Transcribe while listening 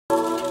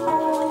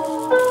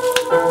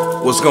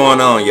What's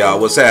going on, y'all?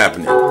 What's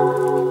happening?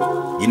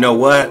 You know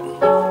what?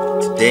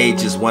 Today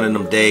just one of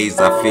them days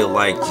I feel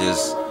like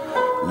just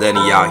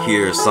letting y'all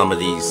hear some of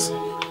these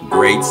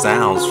great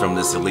sounds from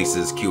this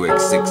Alesis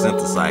QS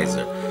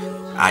synthesizer.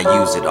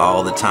 I use it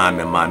all the time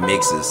in my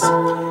mixes,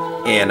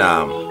 and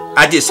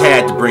I just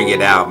had to bring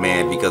it out,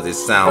 man, because it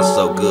sounds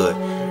so good.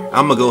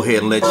 I'm gonna go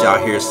ahead and let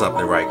y'all hear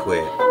something right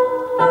quick.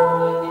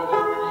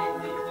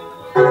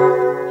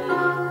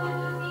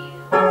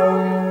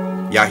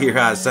 Y'all hear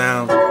how it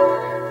sounds?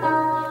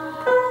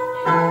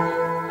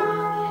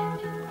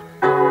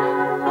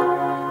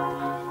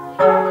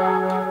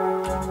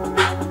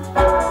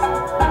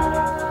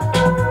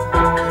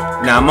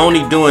 Now I'm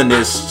only doing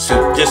this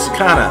to just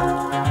kind of,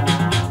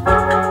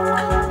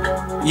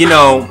 you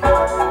know,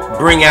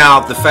 bring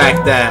out the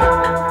fact that,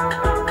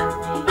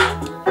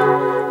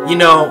 you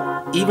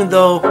know, even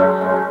though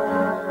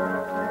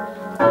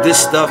this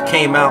stuff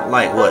came out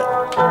like what,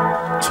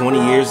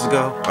 20 years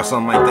ago or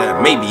something like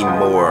that, maybe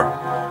more,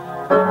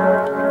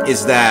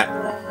 is that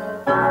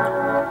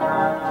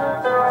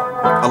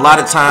a lot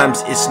of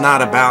times it's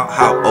not about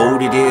how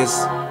old it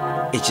is,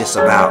 it's just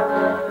about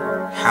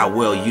how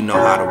well you know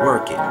how to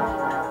work it.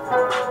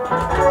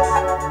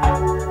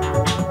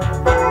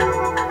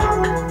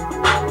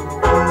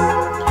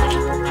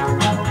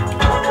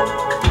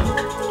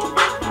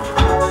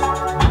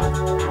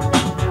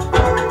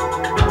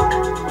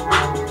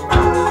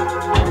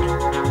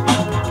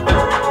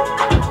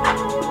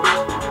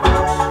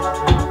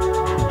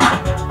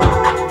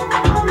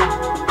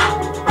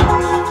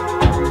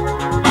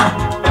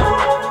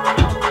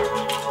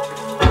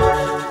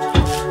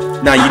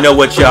 Now, you know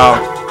what, y'all?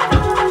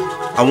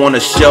 I want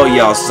to show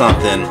y'all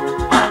something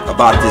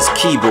about this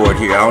keyboard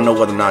here. I don't know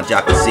whether or not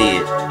y'all can see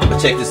it, but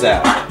check this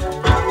out.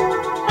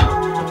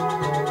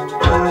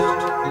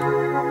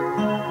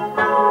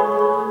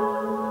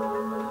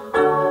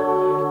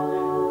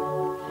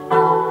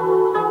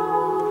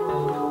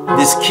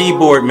 This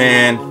keyboard,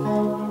 man,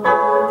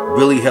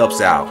 really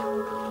helps out.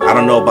 I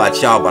don't know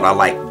about y'all, but I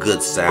like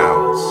good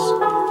sounds.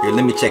 Here,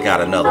 let me check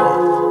out another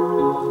one.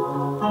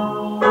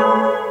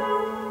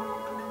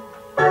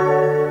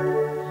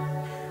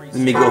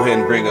 Let me go ahead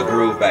and bring a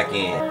groove back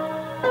in.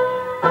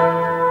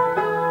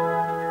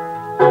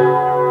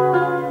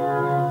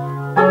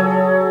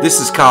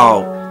 This is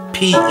called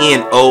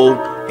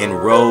P-N-O and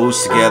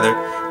Rose together.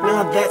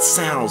 Now that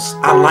sounds,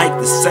 I like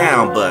the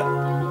sound, but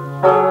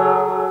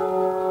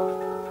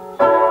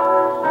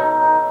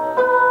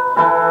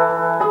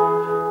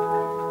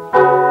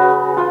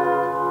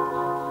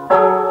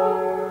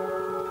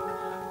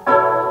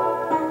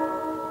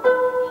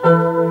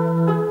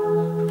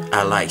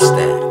I likes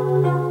that.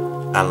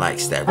 I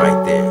likes that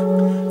right there.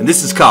 And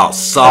this is called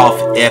Soft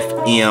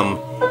FM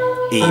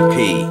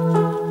EP.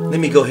 Let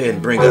me go ahead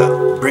and bring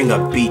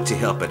a beat to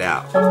help it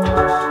out.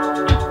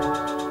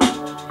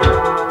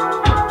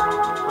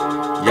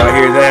 Y'all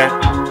hear that?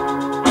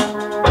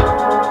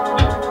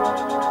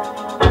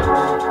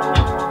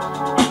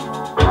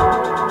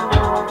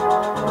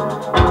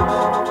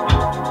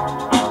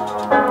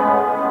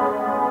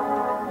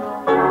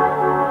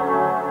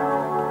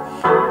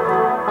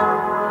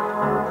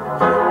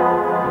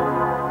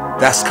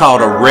 That's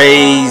called a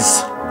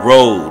raised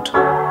road.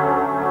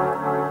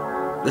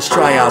 Let's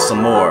try out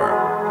some more.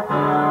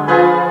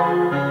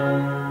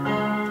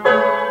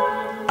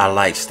 I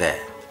likes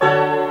that.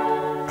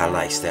 I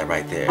likes that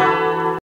right there.